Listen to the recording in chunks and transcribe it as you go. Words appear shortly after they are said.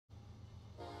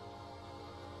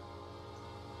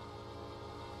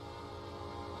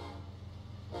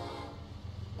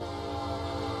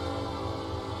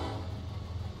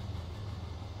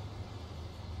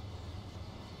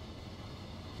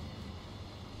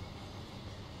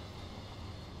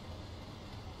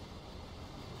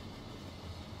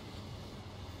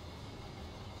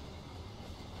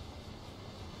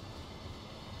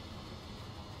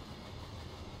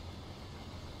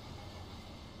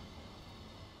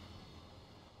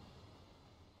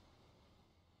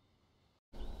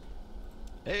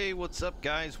Hey, what's up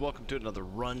guys? Welcome to another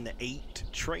Run 8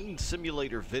 Train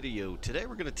Simulator video. Today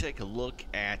we're going to take a look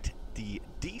at the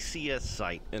DCS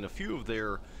site and a few of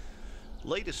their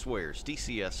latest wares.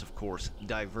 DCS, of course,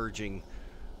 Diverging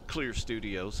Clear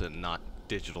Studios, and not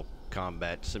Digital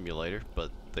Combat Simulator,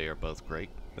 but they are both great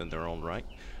in their own right.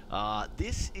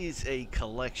 This is a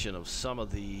collection of some of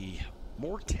the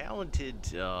more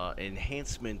talented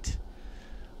enhancement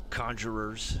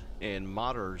conjurers and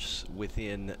modders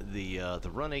within the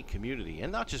Run 8 community, and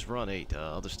not just Run 8,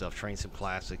 other stuff, Train Sim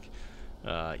Classic,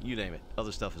 you name it,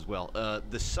 other stuff as well.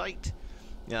 The site,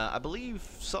 I believe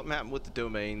something happened with the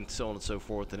domain, so on and so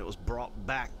forth, and it was brought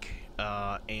back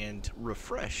and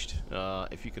refreshed,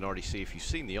 if you can already see, if you've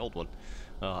seen the old one,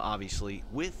 obviously,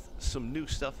 with some new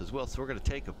stuff as well. So we're going to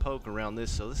take a poke around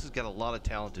this. So this has got a lot of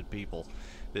talented people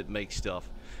that make stuff,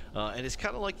 and it's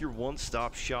kind of like your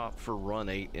one-stop shop for Run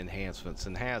 8 enhancements,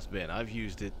 and has been. I've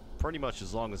used it pretty much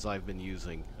as long as I've been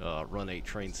using Run 8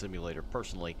 Train Simulator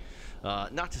personally.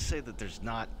 Not to say that there's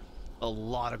not a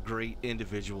lot of great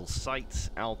individual sites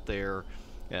out there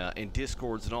and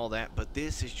discords and all that, but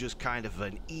this is just kind of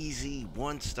an easy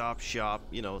one-stop shop.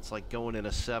 You know, it's like going in a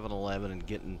 7-Eleven and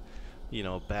getting, you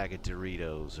know, a bag of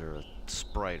Doritos or a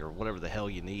Sprite or whatever the hell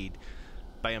you need.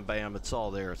 Bam, bam, it's all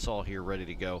there. It's all here, ready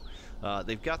to go.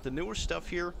 They've got the newer stuff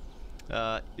here.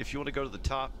 If you want to go to the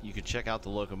top, you can check out the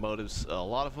locomotives. A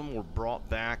lot of them were brought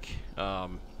back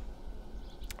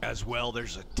as well.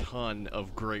 There's a ton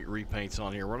of great repaints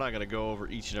on here. We're not going to go over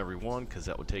each and every one because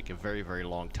that would take a very, very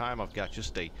long time. I've got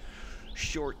just a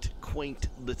short, quaint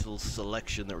little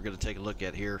selection that we're going to take a look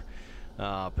at here.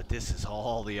 But this is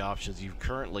all the options you've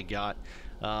currently got.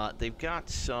 They've got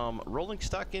some rolling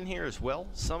stock in here as well,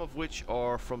 some of which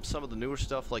are from some of the newer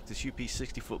stuff, like this UP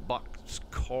 60-foot box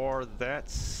car.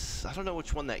 That's, I don't know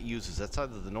which one that uses. That's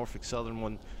either the Norfolk Southern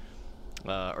one,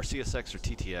 or CSX or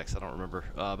TTX, I don't remember.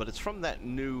 But it's from that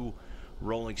new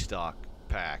rolling stock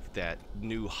pack, that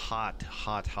new hot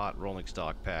rolling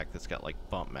stock pack that's got like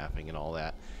bump mapping and all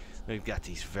that. We've got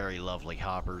these very lovely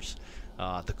hoppers,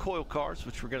 the coil cars,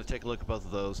 which we're going to take a look at both of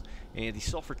those, and the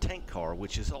sulfur tank car,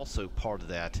 which is also part of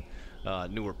that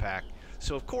newer pack.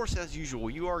 So of course, as usual,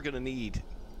 you are going to need,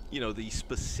 you know, the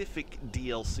specific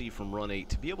DLC from Run 8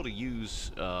 to be able to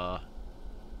use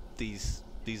these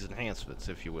enhancements,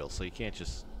 if you will. So you can't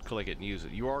just click it and use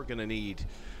it. You are going to need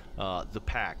the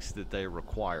packs that they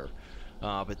require.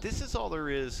 But this is all there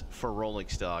is for rolling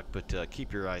stock, but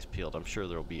keep your eyes peeled. I'm sure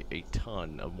there will be a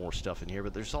ton of more stuff in here,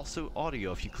 but there's also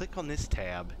audio. If you click on this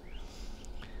tab,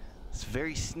 it's a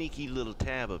very sneaky little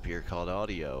tab up here called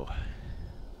audio.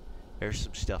 There's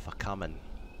some stuff a-coming.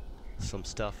 Some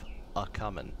stuff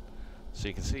a-coming. So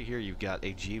you can see here you've got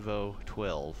a GEVO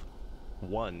 12,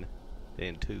 1,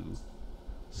 and 2.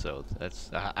 So that's,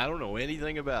 I don't know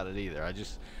anything about it either.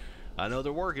 I know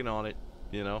they're working on it.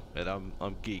 You know, and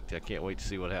I'm geeked. I can't wait to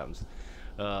see what happens.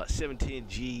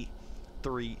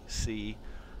 710G3C.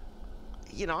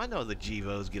 You know, I know the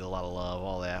GEVOs get a lot of love,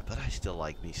 all that, but I still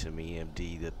like me some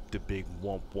EMD, the big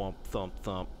womp womp thump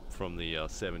thump from the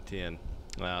 710.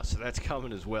 So that's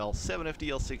coming as well.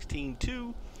 7FDL16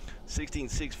 2,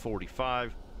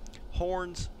 16645.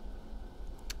 Horns,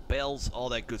 bells, all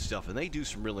that good stuff, and they do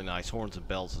some really nice horns and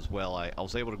bells as well. I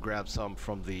was able to grab some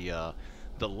from the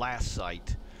last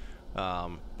site.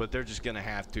 But they're just going to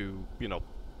have to, you know,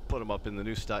 put them up in the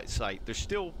new site. They're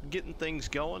still getting things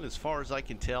going as far as I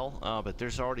can tell, but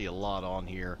there's already a lot on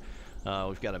here.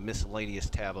 We've got a miscellaneous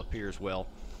tab up here as well.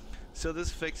 So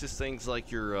this fixes things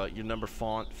like your number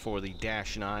font for the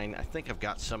 -9. I think I've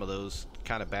got some of those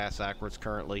kind of bass-backwards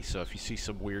currently, so if you see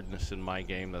some weirdness in my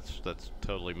game, that's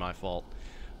totally my fault.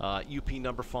 UP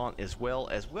number font as well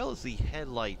as the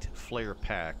headlight flare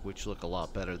pack, which look a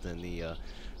lot better than the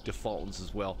default ones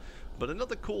as well. But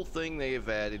another cool thing they have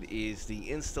added is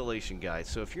the installation guide.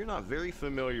 So if you're not very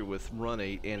familiar with Run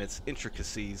 8 and its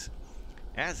intricacies,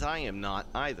 as I am not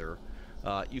either,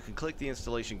 you can click the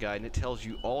installation guide and it tells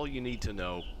you all you need to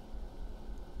know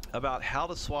about how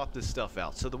to swap this stuff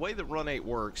out. So the way that Run 8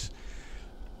 works,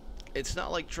 it's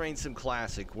not like Train Sim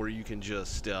Classic where you can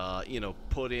just you know,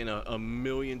 put in a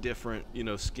million different, you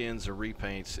know, skins or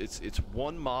repaints. It's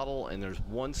one model and there's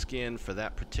one skin for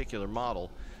that particular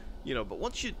model, you know. But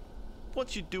once you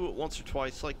do it once or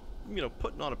twice, like, you know,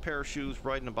 putting on a pair of shoes,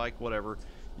 riding a bike, whatever,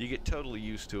 you get totally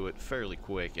used to it fairly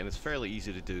quick, and it's fairly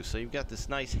easy to do. So you've got this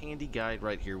nice handy guide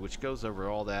right here which goes over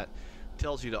all that,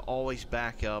 tells you to always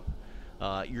back up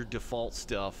your default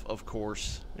stuff, of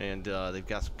course, and they've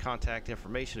got some contact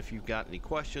information if you've got any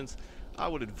questions. I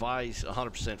would advise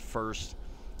 100% first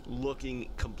looking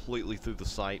completely through the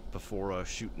site before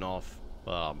shooting off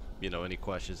you know, any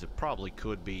questions. It probably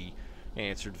could be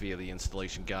answered via the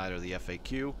installation guide or the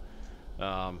FAQ.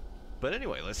 But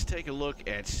anyway, let's take a look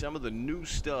at some of the new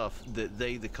stuff that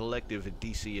the collective at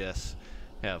DCS,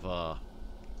 have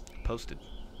posted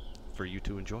for you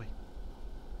to enjoy.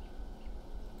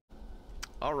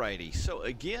 Alrighty, so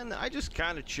again, I just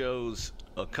kind of chose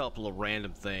a couple of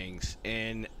random things,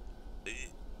 and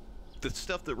the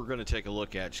stuff that we're going to take a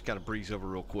look at, just kind of breeze over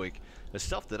real quick, the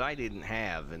stuff that I didn't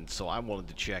have, and so I wanted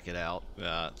to check it out.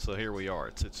 So here we are.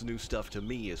 It's new stuff to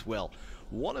me as well.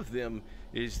 One of them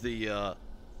is the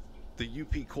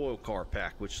UP coil car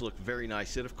pack, which looked very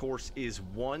nice. It, of course, is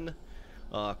one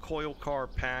coil car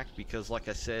pack because, like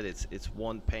I said, it's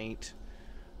one paint,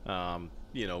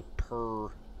 you know, per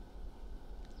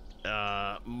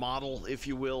model, if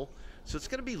you will. So it's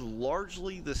going to be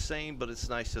largely the same, but it's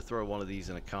nice to throw one of these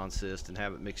in a consist and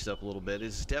have it mixed up a little bit.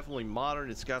 It's definitely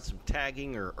modern. It's got some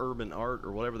tagging or urban art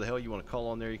or whatever the hell you want to call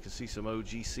on there. You can see some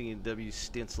OG C&W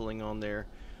stenciling on there.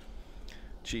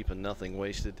 Cheap and nothing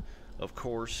wasted, of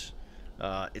course.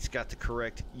 It's got the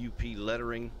correct UP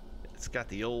lettering. It's got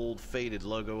the old faded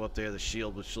logo up there, the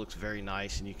shield, which looks very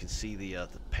nice, and you can see the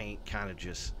paint kind of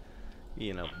just,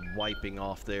 you know, wiping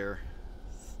off there.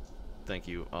 Thank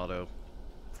you, Otto,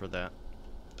 for that.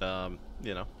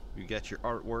 You know, you got your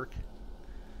artwork.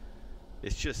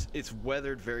 It's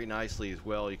weathered very nicely as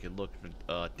well. You can look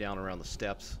down around the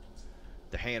steps,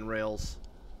 the handrails,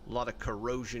 a lot of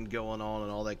corrosion going on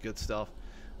and all that good stuff.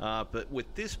 But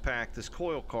with this pack, this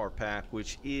coil car pack,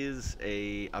 which is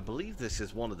I believe this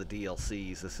is one of the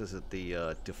DLCs. This isn't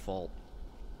the default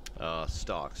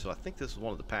stock. So I think this is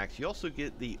one of the packs. You also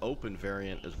get the open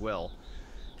variant as well,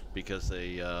 because they,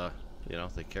 you know,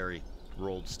 they carry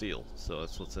rolled steel. So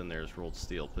that's what's in there, is rolled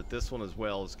steel. But this one as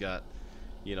well has got,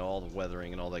 you know, all the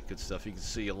weathering and all that good stuff. You can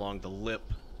see along the lip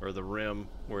or the rim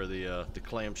where the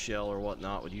clamshell or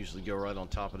whatnot would usually go right on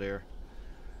top of there.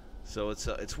 So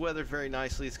it's weathered very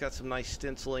nicely. It's got some nice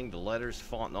stenciling. The letters,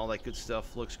 font, and all that good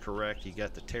stuff looks correct. You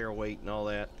got the tear weight and all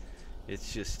that.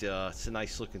 It's just it's a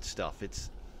nice looking stuff. It's,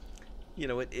 you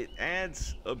know, it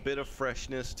adds a bit of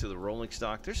freshness to the rolling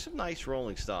stock. There's some nice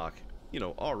rolling stock, you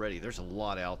know, already. There's a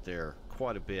lot out there,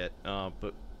 quite a bit.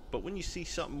 But when you see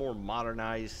something more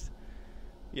modernized,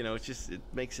 you know, it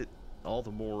makes it all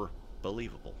the more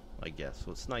believable, I guess.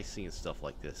 So it's nice seeing stuff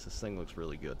like this. This thing looks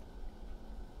really good.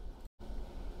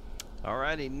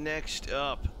 Alrighty, next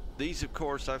up, these, of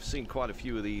course, I've seen quite a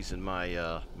few of these in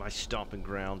my my stomping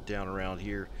ground down around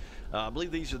here. I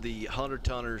believe these are the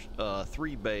 100-tonners,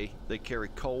 3-bay. They carry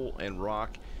coal and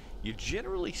rock. You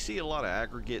generally see a lot of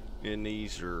aggregate in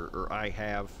these, or I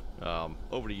have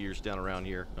over the years down around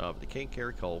here. But they can't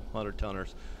carry coal,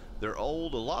 100-tonners. They're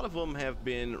old. A lot of them have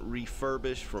been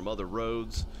refurbished from other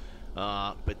roads.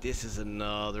 But this is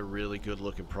another really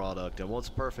good-looking product. And what's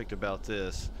perfect about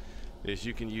this is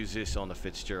you can use this on the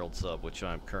Fitzgerald sub, which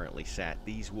I'm currently sat.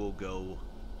 These will go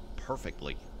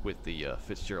perfectly with the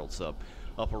Fitzgerald sub.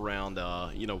 Up around,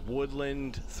 you know,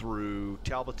 Woodland through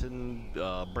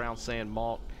Talbotton, Brown Sand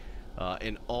Malt,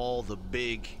 and all the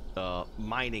big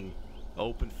mining,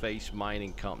 open-face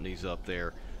mining companies up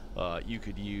there. You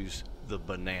could use the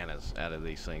bananas out of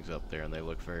these things up there, and they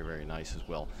look very, very nice as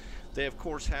well. They, of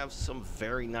course, have some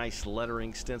very nice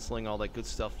lettering, stenciling, all that good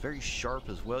stuff. Very sharp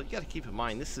as well. You got to keep in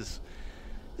mind, this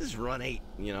is Run 8.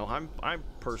 You know, I'm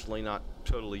personally not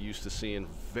totally used to seeing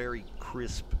very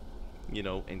crisp, you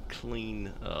know, and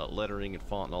clean lettering and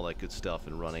font and all that good stuff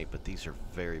in Run 8. But these are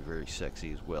very, very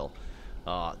sexy as well.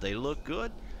 They look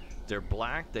good. They're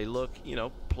black. They look, you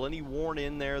know, plenty worn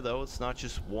in there, though. It's not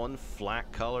just one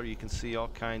flat color. You can see all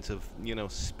kinds of, you know,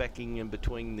 specking in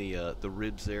between the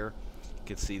ribs there. You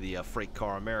can see the Freight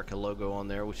Car America logo on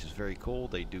there, which is very cool.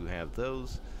 They do have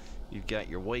those. You've got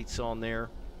your weights on there.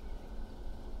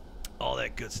 All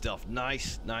that good stuff.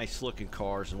 Nice looking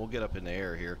cars, and we'll get up in the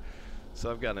air here. So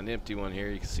I've got an empty one here.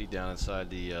 You can see down inside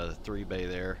the 3-bay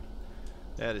there.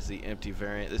 That is the empty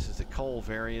variant. This is the coal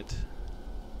variant.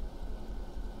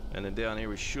 And then down here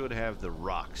we should have the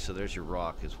rock. So there's your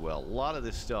rock as well. A lot of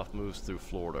this stuff moves through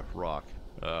Florida. Rock,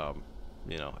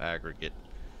 you know, aggregate,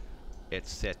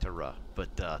 etc. But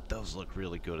those look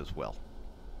really good as well.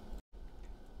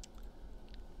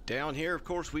 Down here, of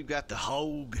course, we've got the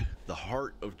Hogue, the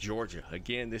Heart of Georgia.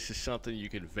 Again, this is something you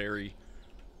can very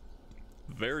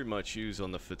much use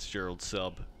on the Fitzgerald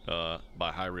sub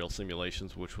by High Rail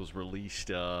Simulations, which was released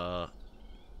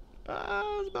it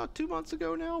was about 2 months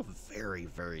ago now. Very,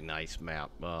 very nice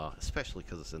map, especially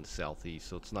because it's in the southeast.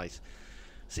 So it's nice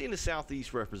seeing the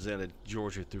southeast represented,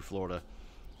 Georgia through Florida.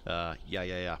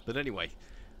 Yeah. But anyway,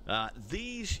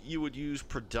 these you would use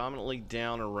predominantly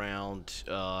down around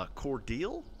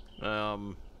Cordele.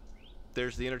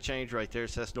 there's the interchange right there.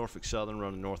 So that's Norfolk Southern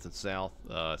running north and south.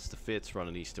 It's the Fitz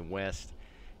running east and west.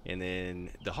 And then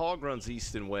the Hog runs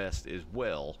east and west as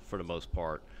well for the most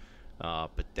part.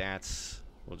 But that's,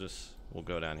 we'll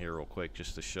go down here real quick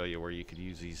just to show you where you could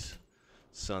use these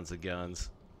sons of guns.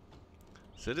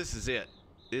 So this is it.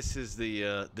 This is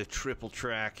the triple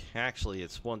track. Actually,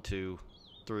 it's 1, 2,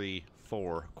 3,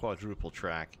 4 quadruple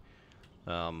track.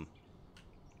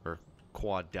 Or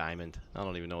quad diamond. I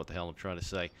don't even know what the hell I'm trying to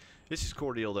say. This is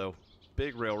Cordele though.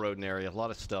 Big railroading area. A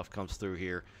lot of stuff comes through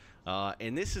here.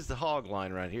 And this is the hog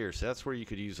line right here. So that's where you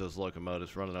could use those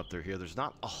locomotives running up through here. There's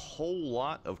not a whole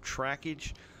lot of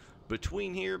trackage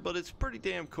between here, but it's pretty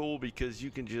damn cool because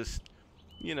you can just,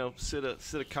 you know, sit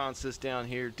a consist down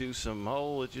here, do some,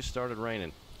 oh, it just started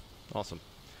raining. Awesome.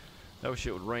 I wish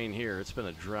it would rain here. It's been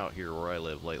a drought here where I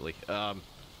live lately.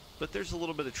 But there's a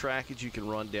little bit of trackage you can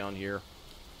run down here.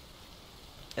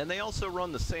 And they also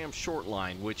run the Sam Short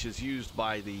line, which is used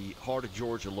by the Heart of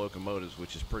Georgia locomotives,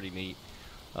 which is pretty neat.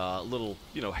 Little,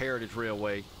 you know, heritage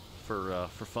railway for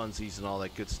funsies and all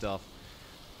that good stuff.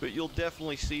 But you'll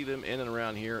definitely see them in and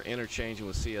around here, interchanging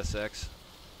with CSX.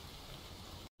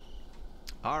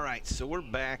 All right, so we're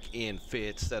back in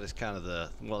Fitz. That is kind of the,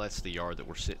 well, that's the yard that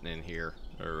we're sitting in here,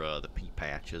 or the Pea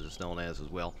Patch, as it's known as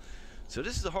well. So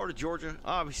this is the Heart of Georgia,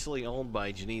 obviously owned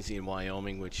by Genesian,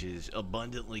 Wyoming, which is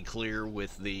abundantly clear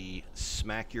with the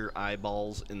smack your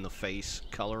eyeballs in the face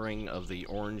coloring of the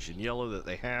orange and yellow that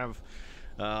they have.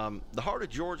 The Heart of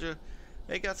Georgia,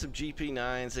 they got some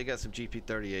GP9s, they got some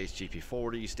GP38s,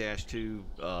 GP40s, Dash 2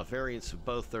 variants of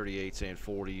both 38s and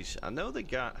 40s.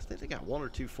 I think they got 1 or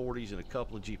 2 40s and a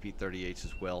couple of GP38s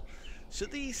as well. So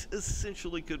these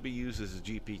essentially could be used as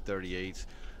GP38s.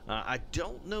 I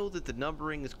don't know that the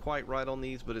numbering is quite right on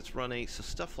these, but it's run 8, so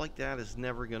stuff like that is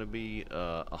never going to be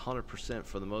 100%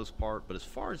 for the most part. But as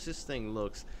far as this thing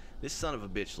looks, this son of a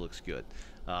bitch looks good.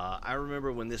 I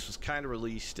remember when this was kind of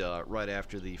released right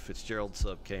after the Fitzgerald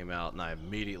sub came out, and I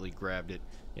immediately grabbed it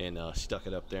and stuck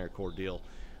it up there in Cordele.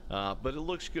 But it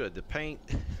looks good. The paint,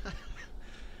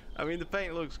 I mean, the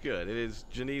paint looks good. It is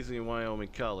Genesian, Wyoming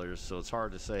colors, so it's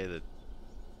hard to say that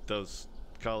those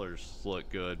colors look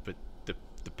good, but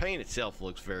the paint itself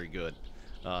looks very good.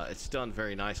 It's done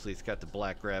very nicely. It's got the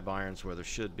black grab irons where there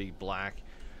should be black.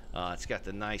 It's got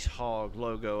the nice hog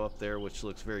logo up there, which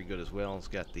looks very good as well. It's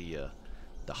got the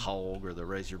hog or the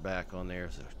razorback on there.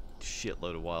 There's a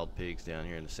shitload of wild pigs down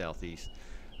here in the southeast.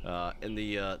 And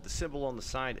the symbol on the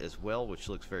side as well, which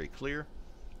looks very clear.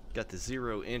 Got the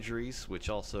 0 injuries, which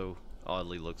also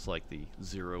oddly looks like the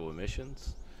 0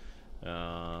 emissions.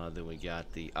 Then we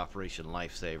got the Operation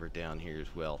Lifesaver down here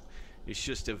as well. It's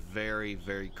just a very,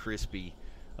 very crispy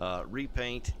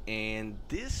repaint, and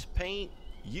this paint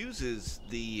uses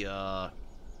the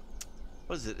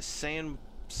what is it, San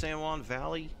Juan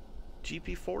Valley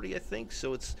GP40, I think.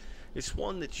 So it's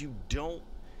one that you don't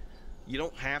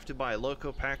have to buy a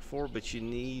loco pack for, but you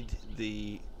need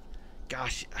the,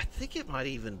 gosh, I think it might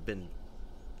even been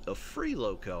a free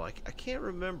loco. I can't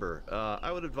remember.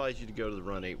 I would advise you to go to the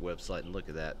Run 8 website and look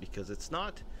at that, because it's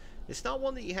not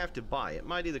one that you have to buy. It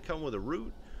might either come with a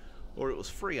route or it was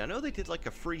free. I know they did like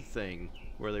a free thing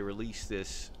where they released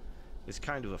this as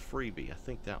kind of a freebie. I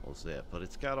think that was it. But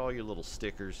it's got all your little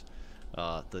stickers,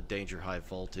 the danger high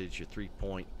voltage, your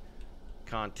 3-point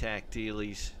contact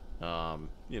dealies.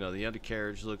 You know, the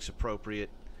undercarriage looks appropriate.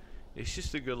 It's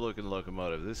just a good looking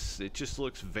locomotive. It just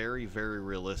looks very, very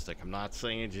realistic. I'm not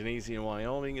saying Genesian,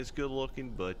 Wyoming is good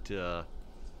looking, but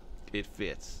it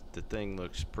fits. The thing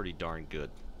looks pretty darn good.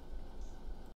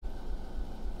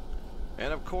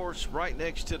 And of course, right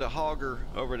next to the hogger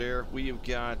over there, we have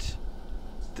got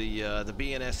the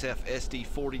BNSF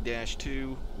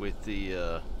SD40-2 with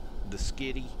the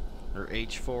skiddy, or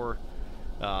H4,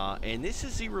 and this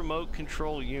is the remote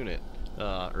control unit,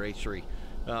 or H3.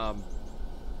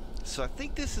 So I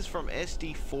think this is from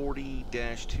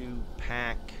SD40-2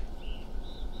 pack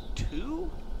 2.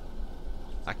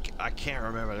 I can't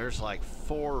remember. There's like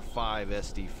 4 or 5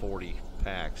 SD40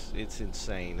 packs. It's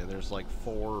insane, and there's like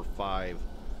 4 or 5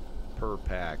 per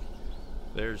pack.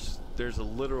 There's a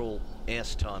literal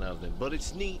S-ton of them, but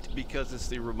it's neat because it's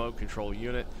the remote control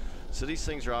unit. So these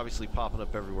things are obviously popping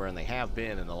up everywhere, and they have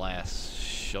been in the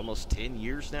last almost 10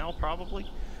 years now, probably.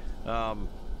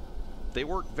 They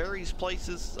work various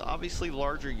places, obviously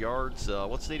larger yards.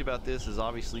 What's neat about this is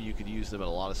obviously you could use them in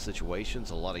a lot of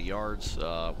situations, a lot of yards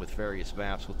with various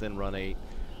maps within Run 8.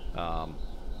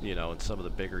 You know, in some of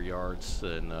the bigger yards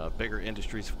and bigger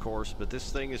industries, of course. But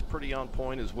this thing is pretty on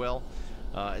point as well.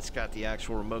 It's got the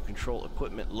actual remote control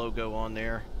equipment logo on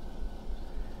there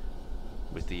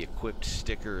with the equipped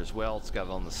sticker as well. It's got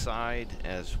it on the side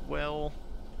as well.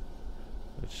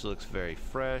 which looks very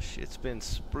fresh. It's been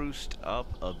spruced up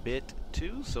a bit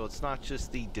too, so it's not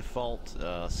just the default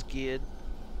skid.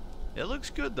 It looks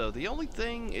good though. The only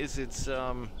thing is it's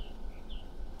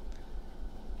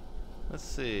let's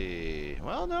see.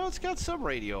 Well, no, it's got some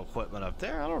radio equipment up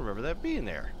there. I don't remember that being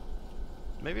there.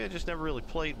 Maybe I just never really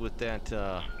played with that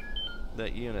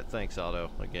that unit. Thanks,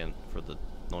 Otto, again for the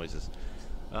noises.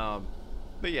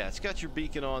 But yeah, it's got your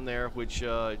beacon on there, which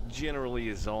generally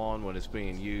is on when it's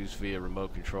being used via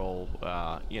remote control.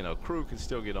 You know, crew can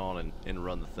still get on and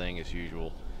run the thing as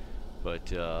usual. But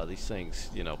these things,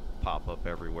 you know, pop up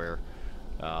everywhere.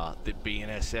 That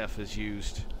BNSF is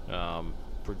used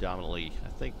predominantly, I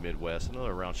think, Midwest. I know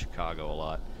they're around Chicago a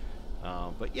lot.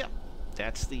 But yeah,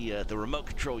 that's the remote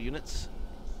control units.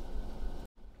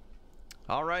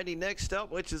 Alrighty, next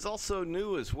up, which is also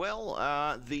new as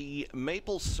well, the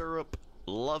maple syrup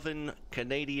lovin'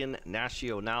 Canadian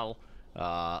National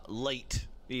late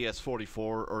ES-44,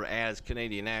 or as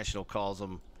Canadian National calls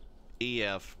them,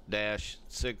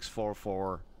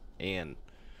 EF-644N.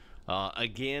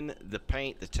 Again, the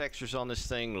paint, the textures on this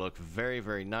thing look very,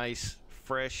 very nice,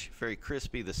 fresh, very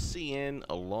crispy. The CN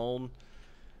alone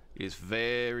is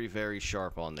very, very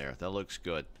sharp on there. That looks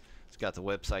good. It's got the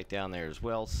website down there as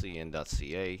well,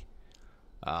 cn.ca.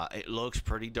 It looks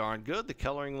pretty darn good. The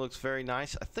coloring looks very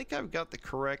nice. I think I've got the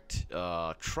correct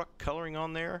truck coloring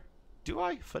on there. Do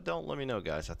I? If I don't, let me know,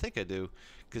 guys. I think I do,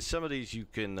 because some of these you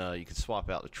can swap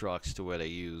out the trucks to where they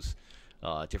use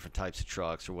different types of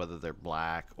trucks, or whether they're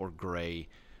black or gray,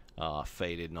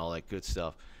 faded, and all that good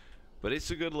stuff. But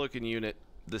it's a good-looking unit.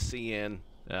 The CN.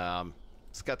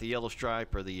 It's got the yellow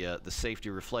stripe, or the safety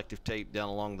reflective tape down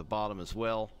along the bottom as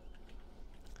well.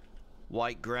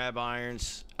 White grab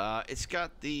irons. It's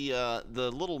got the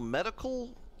little medical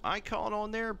icon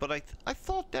on there, but I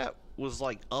thought that was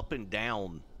like up and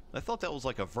down. I thought that was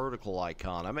like a vertical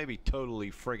icon. I may be totally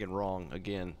friggin' wrong.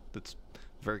 Again, that's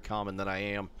very common that I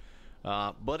am.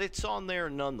 But it's on there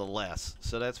nonetheless,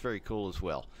 so that's very cool as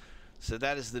well. So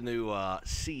that is the new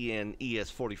CN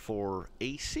ES-44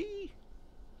 AC.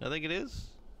 I think it is.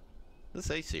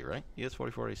 This AC, right?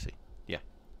 ES-44 AC. Yeah.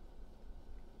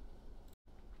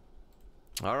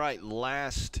 All right,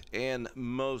 last and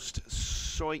most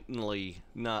certainly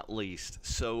not least.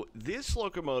 So this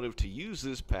locomotive, to use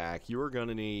this pack, you're going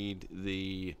to need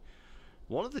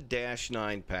one of the Dash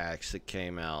 9 packs that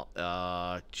came out.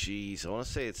 Geez, I want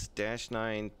to say it's Dash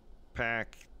 9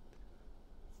 pack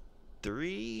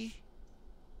 3,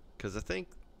 because I think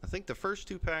the first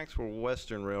two packs were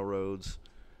Western Railroads.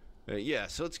 Yeah,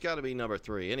 so it's got to be number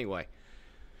 3. Anyway,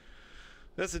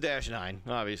 that's a Dash 9,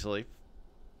 obviously.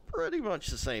 Pretty much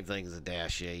the same thing as a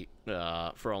Dash 8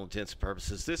 for all intents and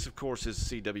purposes. This, of course, is a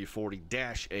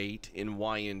CW40-8 in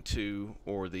YN2,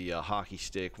 or the hockey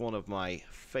stick. One of my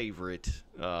favorite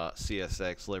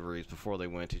CSX liveries before they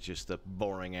went to just the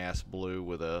boring-ass blue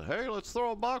with a, hey, let's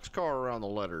throw a boxcar around the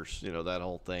letters. You know, that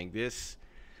whole thing.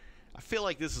 I feel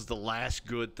like this is the last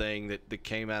good thing that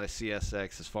came out of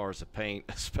CSX as far as the paint,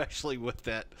 especially with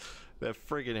that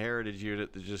friggin' Heritage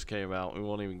unit that just came out. We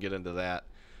won't even get into that.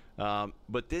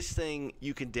 But this thing,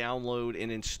 you can download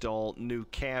and install new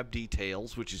cab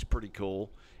details, which is pretty cool.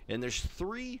 And there's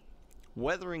 3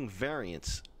 weathering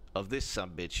variants of this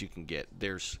sumbitch you can get.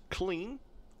 There's clean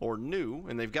or new,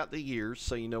 and they've got the years,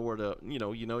 so you know where to,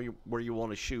 where you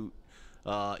want to shoot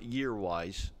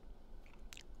year-wise,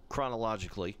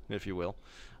 chronologically, if you will.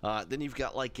 Then you've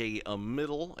got like a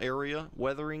middle area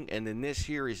weathering, and then this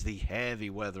here is the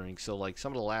heavy weathering. So like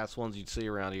some of the last ones you'd see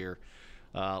around here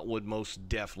would most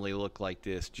definitely look like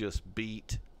this, just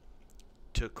beat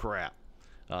to crap.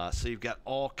 So you've got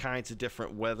all kinds of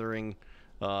different weathering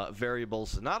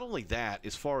variables. Not only that,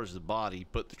 as far as the body,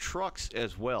 but the trucks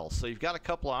as well. So you've got a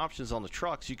couple of options on the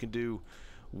trucks. You can do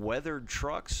weathered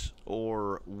trucks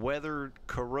or weathered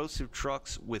corrosive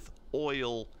trucks with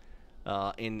oil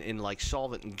in like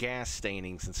solvent and gas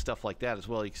stainings and stuff like that as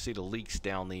well. You can see the leaks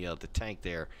down the tank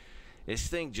there. This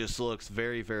thing just looks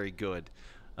very, very good.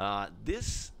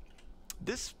 This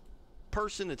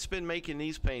person that's been making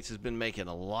these paints has been making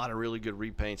a lot of really good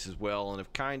repaints as well, and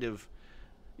have kind of,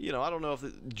 I don't know if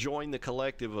it joined the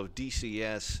collective of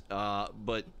DCS,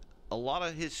 but a lot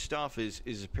of his stuff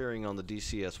is appearing on the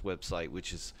DCS website,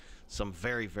 which is some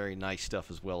very, very nice stuff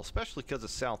as well, especially because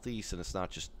it's Southeast and it's not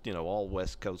just, all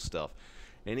West Coast stuff.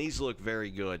 And these look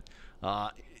very good.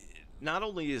 Not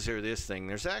only is there this thing,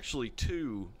 there's actually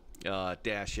 2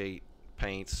 Dash 8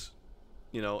 paints.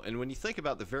 And when you think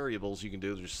about the variables you can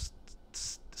do, there's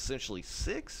essentially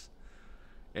 6.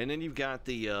 And then you've got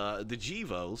the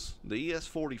GEVOs, the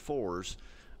ES-44s.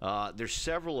 There's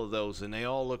several of those, and they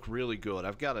all look really good.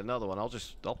 I've got another one.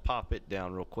 I'll pop it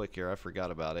down real quick here. I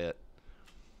forgot about it.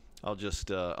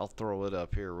 I'll throw it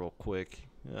up here real quick.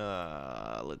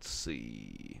 Let's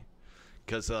see,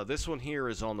 because this one here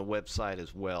is on the website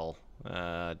as well. What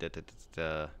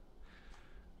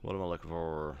am I looking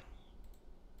for?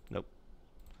 Nope.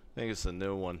 I think it's a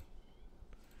new one.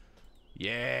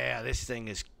 Yeah, this thing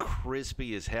is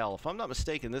crispy as hell. If I'm not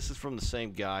mistaken, this is from the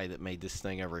same guy that made this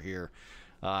thing over here.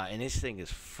 And this thing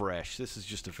is fresh. This is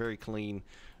just a very clean,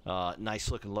 nice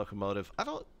looking locomotive.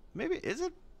 Maybe, is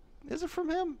it from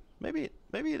him? Maybe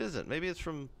it isn't. Maybe it's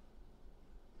from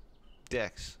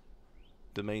Dex,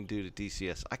 the main dude at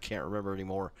DCS. I can't remember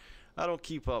anymore. I don't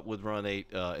keep up with Run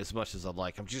 8 as much as I'd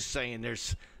like. I'm just saying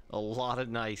there's a lot of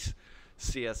nice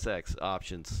CSX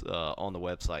options on the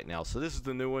website now. So this is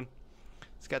the new one.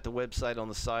 It's got the website on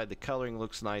the side. The coloring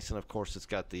looks nice, and of course it's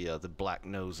got the black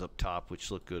nose up top, which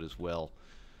look good as well.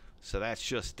 So that's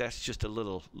just a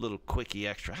little quickie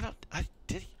extra. I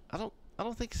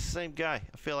don't think it's the same guy.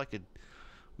 I feel like a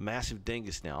massive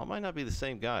dingus now. It might not be the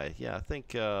same guy. Yeah, I think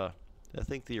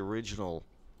the original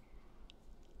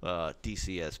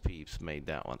DCS peeps made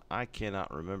that one. I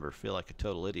cannot remember. Feel like a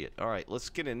total idiot. All right, let's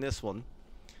get in this one.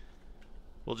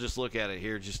 We'll just look at it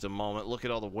here just a moment. Look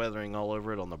at all the weathering all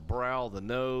over it on the brow, the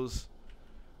nose.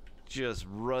 Just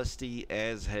rusty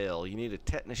as hell. You need a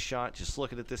tetanus shot just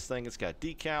looking at this thing. It's got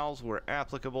decals where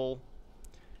applicable.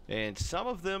 And some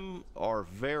of them are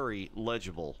very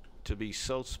legible to be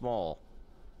so small.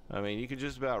 I mean, you can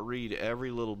just about read every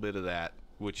little bit of that,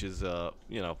 which is,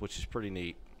 which is pretty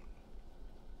neat.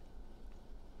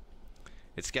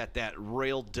 It's got that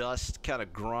rail dust kind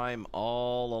of grime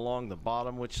all along the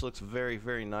bottom, which looks very,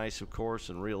 very nice, of course,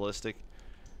 and realistic.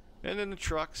 And then the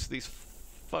trucks, these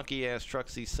funky-ass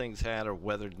trucks these things had are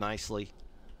weathered nicely,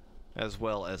 as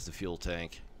well as the fuel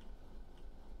tank.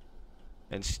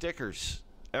 And stickers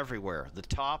everywhere. The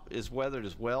top is weathered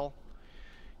as well.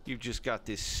 You've just got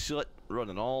this soot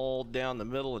running all down the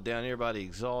middle and down here by the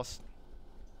exhaust.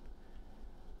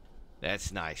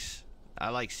 That's nice. I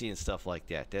like seeing stuff like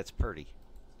that. That's pretty.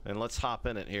 And let's hop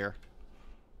in it here.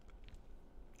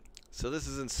 So this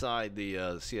is inside the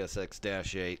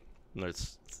CSX-8.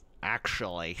 It's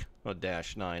actually a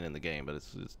 -9 in the game, but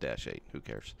it's -8. Who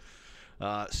cares?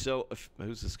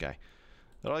 Who's this guy?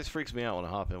 It always freaks me out when I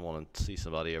hop in one and see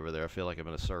somebody over there. I feel like I'm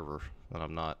in a server, and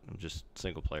I'm not. I'm just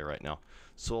single player right now.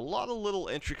 So a lot of little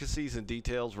intricacies and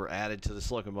details were added to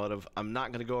this locomotive. I'm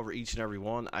not going to go over each and every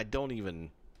one. I don't even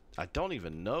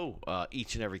know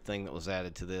each and everything that was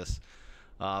added to this.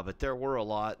 But there were a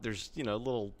lot. There's,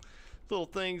 little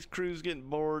things, crews getting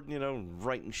bored,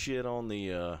 writing shit on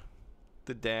the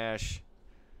dash.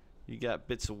 You got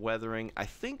bits of weathering. I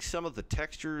think some of the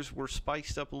textures were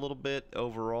spiced up a little bit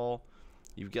overall.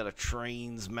 You've got a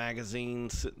trains magazine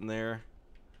sitting there.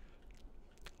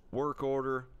 Work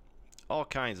order. All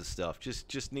kinds of stuff.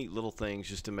 Just neat little things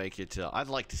just to make it. I'd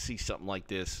like to see something like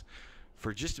this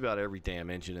for just about every damn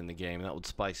engine in the game. That would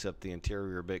spice up the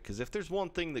interior a bit, because if there's one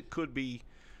thing that could be,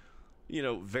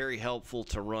 very helpful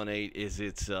to Run 8 is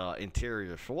its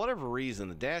interior. For whatever reason,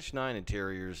 the -9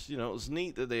 interiors, it was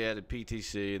neat that they added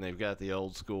PTC and they've got the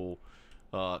old school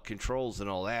controls and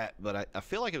all that, but I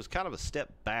feel like it was kind of a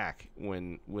step back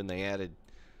when they added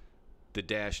the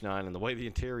 -9 and the way the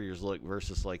interiors look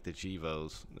versus like the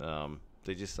Gevos.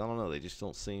 They just, I don't know, they just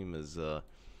don't seem as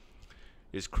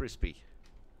crispy.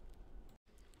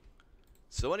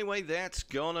 So anyway, that's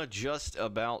gonna just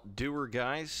about do her,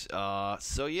 guys.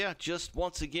 So yeah, just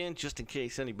once again, just in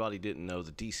case anybody didn't know,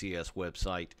 the DCS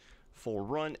website for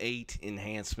Run 8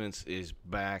 enhancements is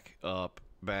back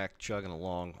chugging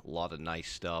along. A lot of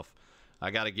nice stuff.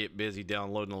 I got to get busy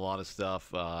downloading a lot of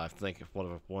stuff. I think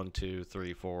what, 1, 2,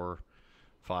 3, 4,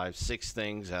 5, 6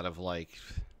 things out of like,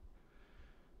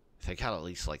 they got at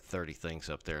least like 30 things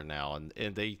up there now,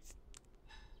 and they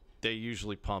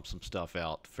usually pump some stuff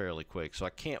out fairly quick, so I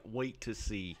can't wait to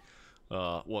see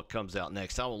what comes out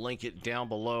next. I will link it down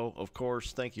below, of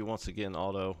course. Thank you once again,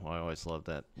 Auto. I always love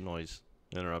that noise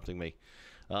interrupting me.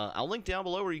 I'll link down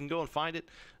below where you can go and find it.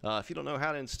 If you don't know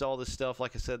how to install this stuff,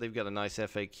 like I said, they've got a nice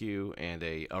FAQ and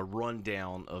a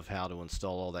rundown of how to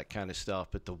install all that kind of stuff.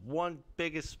 But the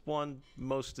biggest one,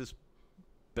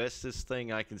 bestest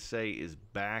thing I can say is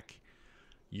back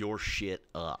your shit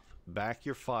up. Back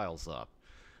your files up.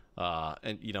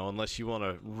 And unless you want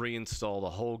to reinstall the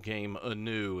whole game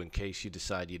anew in case you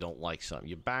decide you don't like something,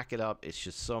 you back it up. It's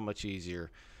just so much easier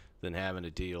than having to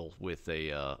deal with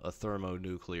a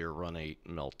thermonuclear Run 8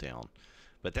 meltdown.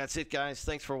 But that's it, guys.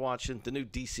 Thanks for watching. The new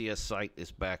DCS site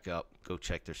is back up. Go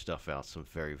check their stuff out. Some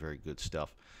very, very good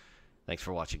stuff. Thanks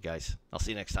for watching, guys. I'll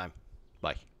see you next time.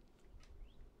 Bye.